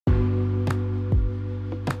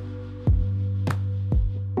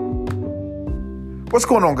What's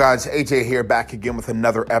going on, guys? AJ here, back again with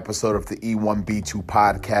another episode of the E1B2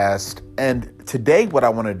 podcast. And today what I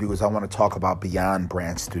want to do is I want to talk about Beyond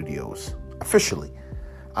Brand Studios officially.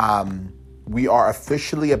 We are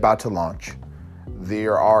officially about to launch.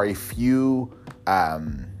 There are a few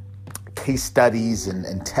case studies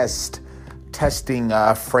and testing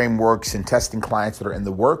frameworks and testing clients that are in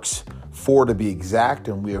the works, 4 to be exact,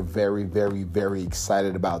 and we are very, very, very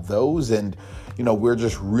excited about those. And we're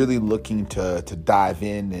just really looking to dive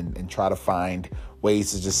in and try to find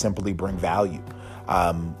ways to just simply bring value.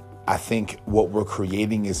 I think what we're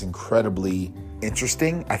creating is incredibly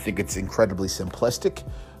interesting. I think it's incredibly simplistic,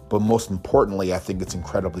 but most importantly, I think it's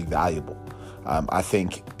incredibly valuable. I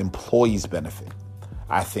think employees benefit.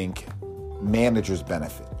 I think managers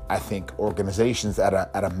benefit. I think organizations at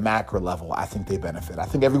a macro level, I think they benefit. I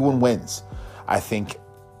think everyone wins. I think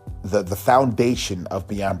the foundation of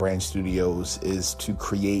Beyond Brand Studios is to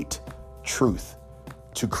create truth,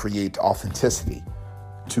 to create authenticity,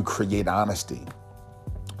 to create honesty,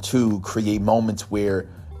 to create moments where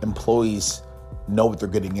employees know what they're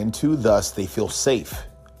getting into, thus they feel safe,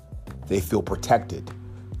 they feel protected,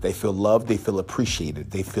 they feel loved, they feel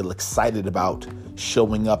appreciated, they feel excited about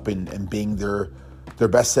showing up and being their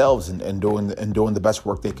best selves and doing the best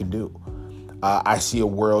work they can do. I see a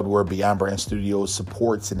world where Beyond Brand Studios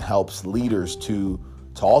supports and helps leaders to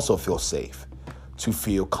also feel safe, to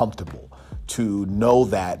feel comfortable, to know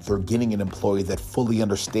that they're getting an employee that fully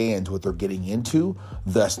understands what they're getting into,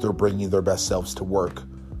 thus they're bringing their best selves to work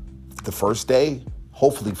the first day,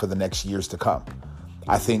 hopefully for the next years to come.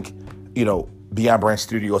 I think, Beyond Brand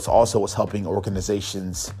Studios also is helping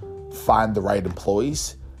organizations find the right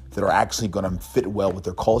employees that are actually going to fit well with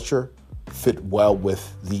their culture, fit well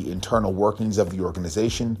with the internal workings of the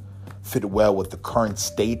organization, fit well with the current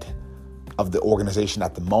state of the organization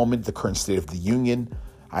at the moment, the current state of the union.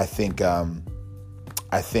 I think there's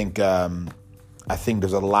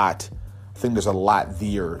a lot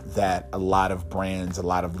there that a lot of brands, a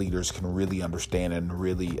lot of leaders can really understand and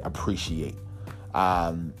really appreciate.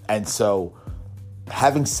 And so,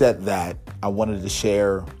 having said that, I wanted to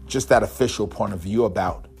share just that official point of view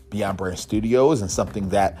about Beyond Brand Studios and something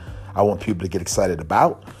that I want people to get excited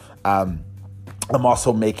about. I'm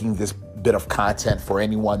also making this bit of content for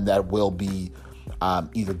anyone that will be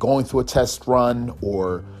either going through a test run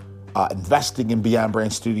or investing in Beyond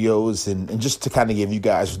Brand Studios, and just to kind of give you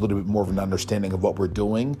guys a little bit more of an understanding of what we're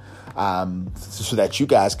doing, so that you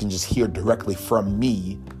guys can just hear directly from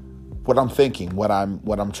me what I'm thinking, what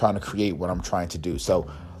I'm trying to create, what I'm trying to do. So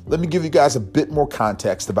let me give you guys a bit more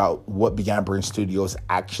context about what Beyond Brand Studios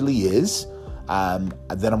actually is. And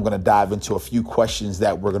then I'm going to dive into a few questions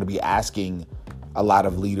that we're going to be asking a lot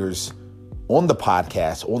of leaders on the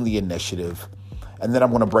podcast, on the initiative. And then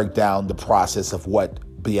I'm going to break down the process of what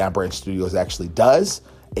Beyond Brand Studios actually does,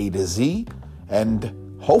 A to Z. And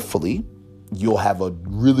hopefully you'll have a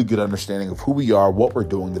really good understanding of who we are, what we're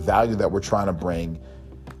doing, the value that we're trying to bring,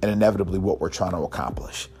 and inevitably what we're trying to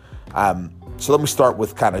accomplish. So let me start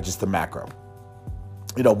with kind of just the macro.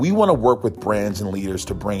 We want to work with brands and leaders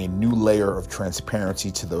to bring a new layer of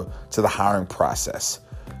transparency to the hiring process,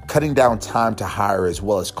 cutting down time to hire as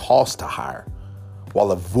well as cost to hire,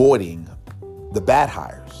 while avoiding the bad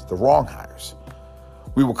hires, the wrong hires.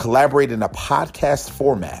 We will collaborate in a podcast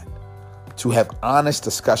format to have honest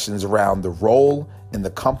discussions around the role in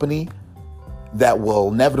the company that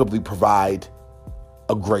will inevitably provide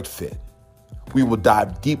a great fit. We will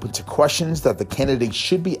dive deep into questions that the candidates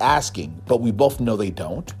should be asking, but we both know they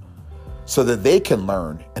don't, so that they can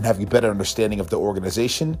learn and have a better understanding of the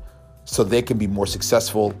organization so they can be more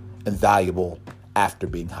successful and valuable after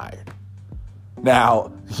being hired.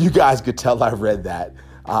 Now, you guys could tell I read that,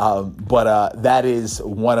 but that is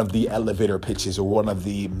one of the elevator pitches or one of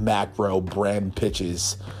the macro brand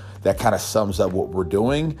pitches that kind of sums up what we're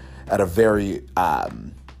doing at a very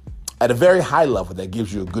high level that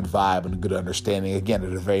gives you a good vibe and a good understanding, again,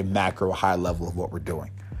 at a very macro high level of what we're doing.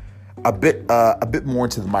 A bit more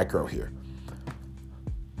into the micro here.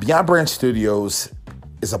 Beyond Brand Studios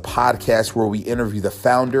is a podcast where we interview the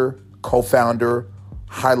founder, co-founder,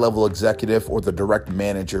 high-level executive, or the direct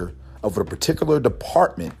manager of a particular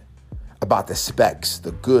department about the specs,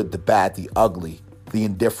 the good, the bad, the ugly, the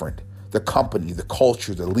indifferent, the company, the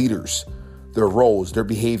culture, the leaders, their roles, their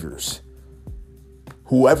behaviors.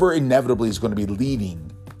 Whoever inevitably is going to be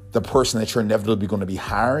leading the person that you're inevitably going to be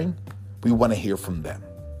hiring, we want to hear from them.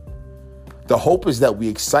 The hope is that we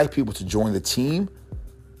excite people to join the team,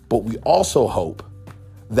 but we also hope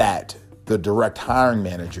that the direct hiring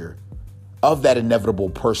manager of that inevitable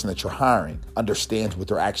person that you're hiring understands what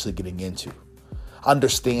they're actually getting into,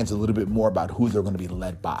 understands a little bit more about who they're going to be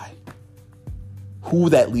led by. who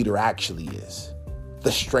that leader actually is,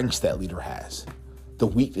 the strengths that leader has, the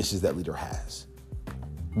weaknesses that leader has,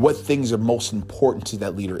 what things are most important to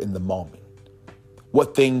that leader in the moment,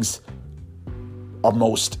 what things are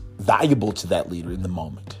most valuable to that leader in the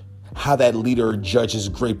moment, how that leader judges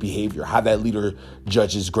great behavior, how that leader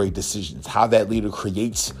judges great decisions, how that leader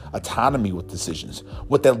creates autonomy with decisions,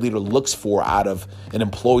 what that leader looks for out of an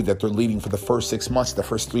employee that they're leading for the first 6 months, the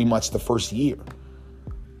first 3 months, the first year.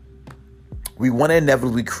 We want to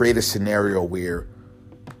inevitably create a scenario where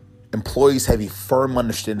employees have a firm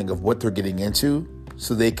understanding of what they're getting into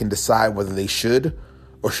so they can decide whether they should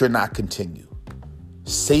or should not continue,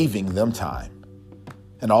 saving them time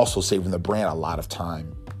and also saving the brand a lot of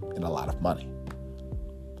time and a lot of money.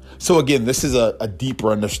 So again, this is a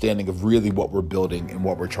deeper understanding of really what we're building and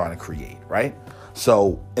what we're trying to create, right?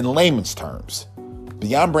 So in layman's terms,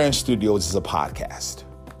 Beyond Brand Studios is a podcast.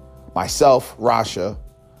 Myself, Rasha,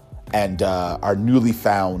 and our newly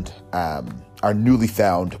found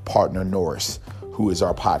partner, Norris, who is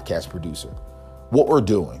our podcast producer. What we're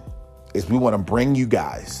doing is we want to bring you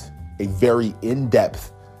guys a very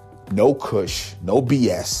in-depth, no cush, no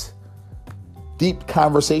BS, deep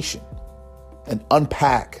conversation and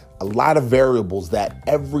unpack a lot of variables that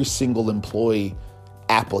every single employee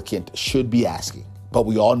applicant should be asking, but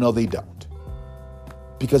we all know they don't.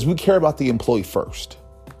 Because we care about the employee first.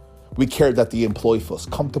 We care that the employee feels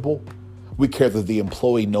comfortable. We care that the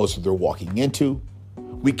employee knows what they're walking into.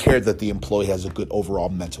 We care that the employee has a good overall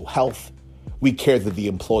mental health. We care that the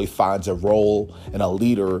employee finds a role and a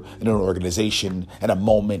leader in an organization and a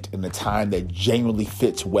moment and a time that genuinely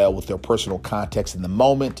fits well with their personal context in the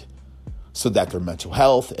moment so that their mental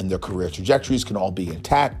health and their career trajectories can all be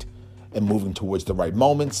intact and moving towards the right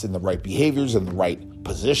moments and the right behaviors and the right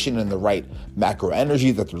position and the right macro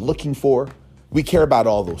energy that they're looking for. We care about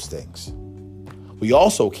all those things. We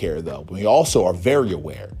also care, though, we also are very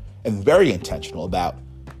aware and very intentional about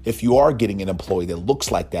if you are getting an employee that looks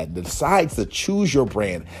like that and decides to choose your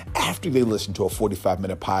brand after they listen to a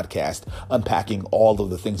 45-minute podcast unpacking all of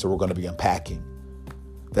the things that we're going to be unpacking,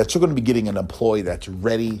 that you're going to be getting an employee that's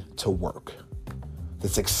ready to work,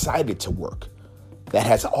 that's excited to work, that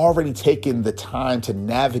has already taken the time to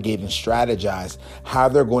navigate and strategize how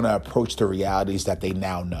they're going to approach the realities that they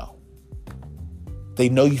now know. They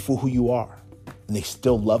know you for who you are, and they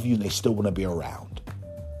still love you, and they still want to be around.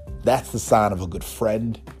 That's the sign of a good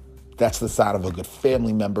friend. That's the sign of a good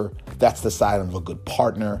family member. That's the sign of a good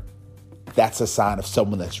partner. That's a sign of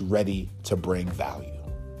someone that's ready to bring value.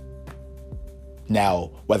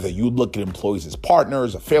 Now, whether you look at employees as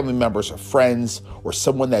partners or family members or friends or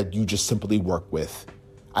someone that you just simply work with,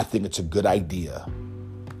 I think it's a good idea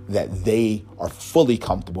that they are fully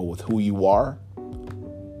comfortable with who you are,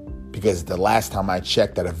 because the last time I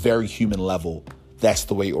checked, at a very human level, that's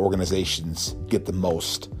the way organizations get the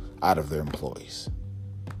most out of their employees.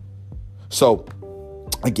 So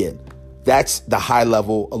again, that's the high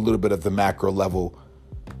level, a little bit of the macro level.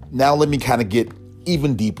 Now let me kind of get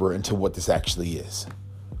even deeper into what this actually is.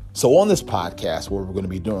 So on this podcast, what we're going to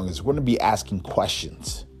be doing is we're going to be asking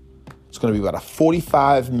questions. It's going to be about a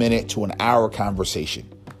 45-minute to an hour conversation.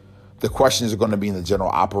 The questions are going to be in the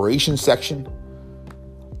general operations section.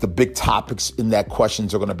 The big topics in that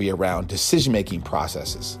questions are going to be around decision-making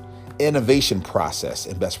processes, innovation process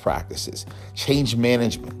and best practices, change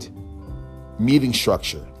management, meeting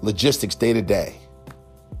structure, logistics day-to-day,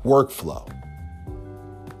 workflow.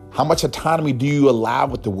 How much autonomy do you allow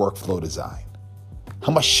with the workflow design?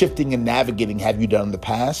 How much shifting and navigating have you done in the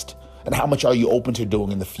past? And how much are you open to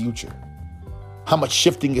doing in the future? How much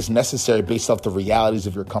shifting is necessary based off the realities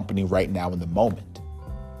of your company right now in the moment?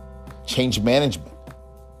 Change management.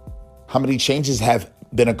 How many changes have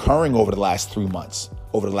been occurring over the last 3 months,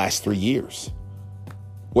 over the last 3 years?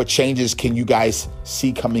 What changes can you guys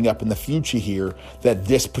see coming up in the future here that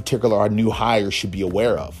this particular new hire should be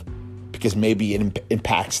aware of? Because maybe it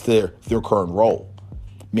impacts their current role.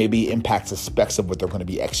 Maybe it impacts the specs of what they're going to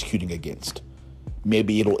be executing against.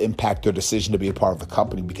 Maybe it'll impact their decision to be a part of the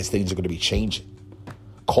company because things are going to be changing.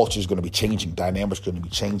 Culture is going to be changing. Dynamics are going to be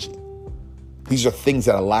changing. These are things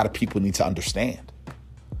that a lot of people need to understand.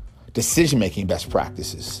 Decision-making best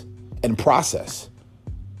practices and process.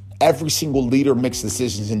 Every single leader makes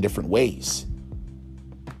decisions in different ways.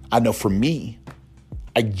 I know for me,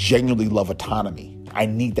 I genuinely love autonomy. I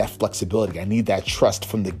need that flexibility. I need that trust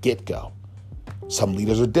from the get-go. Some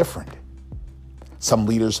leaders are different. Some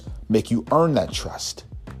leaders make you earn that trust.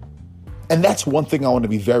 And that's one thing I want to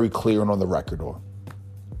be very clear and on the record on.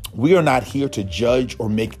 We are not here to judge or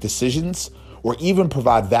make decisions or even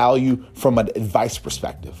provide value from an advice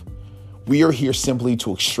perspective. We are here simply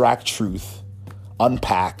to extract truth,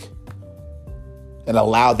 unpack, and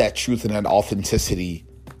allow that truth and that authenticity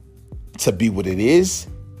to be what it is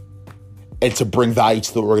and to bring value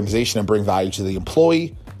to the organization and bring value to the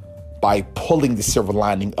employee by pulling the silver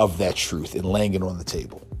lining of that truth and laying it on the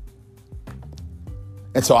table.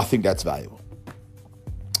 And so I think that's valuable.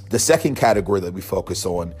 The second category that we focus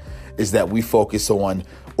on is that we focus on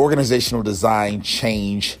organizational design,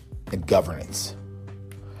 change, and governance.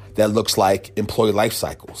 That looks like employee life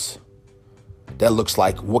cycles. That looks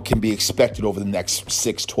like what can be expected over the next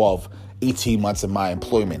 6, 12, 18 months of my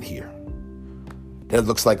employment here. That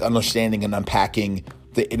looks like understanding and unpacking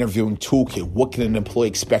the interviewing toolkit. What can an employee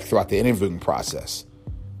expect throughout the interviewing process?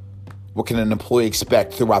 What can an employee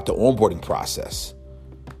expect throughout the onboarding process?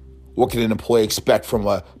 What can an employee expect from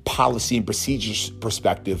a policy and procedures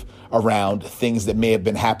perspective around things that may have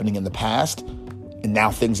been happening in the past and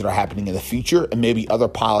now things that are happening in the future, and maybe other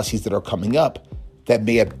policies that are coming up that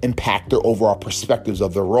may have impact their overall perspectives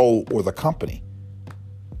of the role or the company?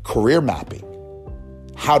 Career mapping.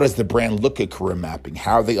 How does the brand look at career mapping?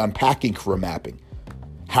 How are they unpacking career mapping?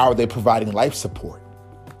 How are they providing life support?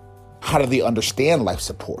 How do they understand life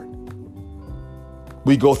support?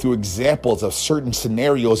 We go through examples of certain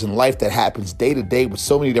scenarios in life that happens day to day with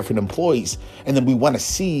so many different employees, and then we want to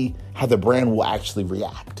see how the brand will actually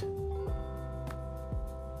react.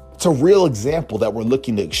 It's a real example that we're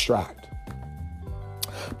looking to extract.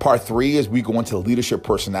 Part 3 is we go into leadership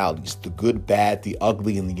personalities, the good, bad, the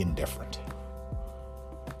ugly, and the indifferent.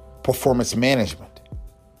 Performance management,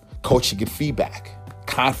 coaching and feedback,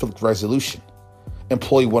 conflict resolution,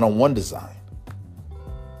 employee one-on-one design,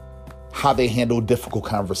 how they handle difficult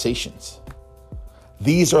conversations.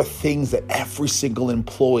 These are things that every single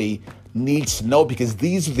employee needs to know, because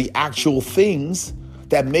these are the actual things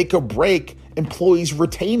that make or break employees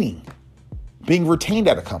being retained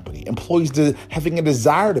at a company, employees having a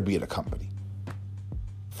desire to be at a company.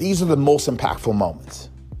 These are the most impactful moments.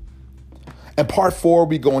 In part 4,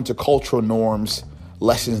 we go into cultural norms,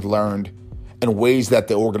 lessons learned, and ways that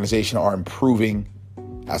the organization are improving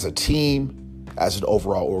as a team, as an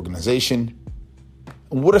overall organization.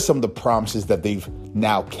 And what are some of the promises that they've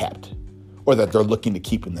now kept or that they're looking to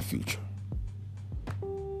keep in the future?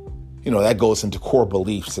 That goes into core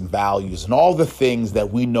beliefs and values and all the things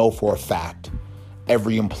that we know for a fact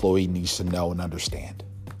every employee needs to know and understand.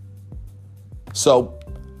 So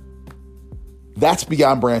that's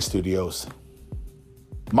Beyond Brand Studios.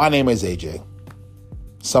 My name is AJ.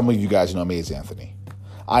 Some of you guys know me as Anthony.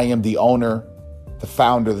 I am the owner, the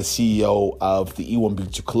founder, the CEO of the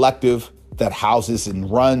E1B2 Collective that houses and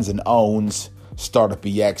runs and owns Startup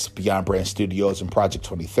BX, Beyond Brand Studios, and Project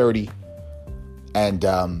 2030. And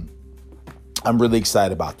I'm really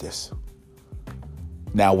excited about this.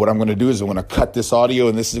 Now, what I'm going to do is I'm going to cut this audio,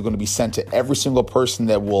 and this is going to be sent to every single person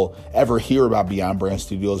that will ever hear about Beyond Brand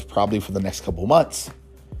Studios, probably for the next couple of months.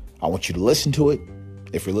 I want you to listen to it.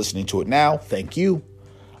 If you're listening to it now, thank you.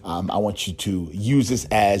 I want you to use this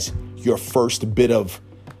as your first bit of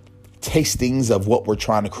tastings of what we're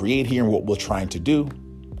trying to create here and what we're trying to do.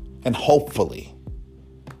 And hopefully,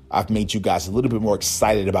 I've made you guys a little bit more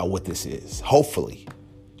excited about what this is. Hopefully,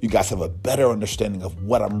 you guys have a better understanding of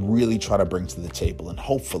what I'm really trying to bring to the table. And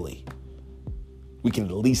hopefully, we can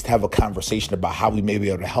at least have a conversation about how we may be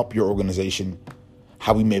able to help your organization,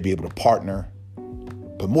 how we may be able to partner.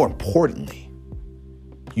 But more importantly,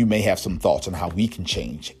 you may have some thoughts on how we can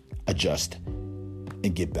change, adjust,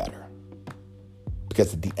 and get better.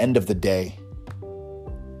 Because at the end of the day,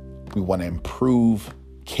 we want to improve,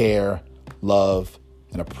 care, love,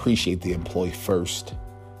 and appreciate the employee first,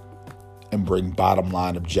 and bring bottom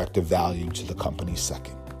line objective value to the company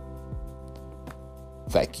second.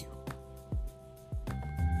 Thank you.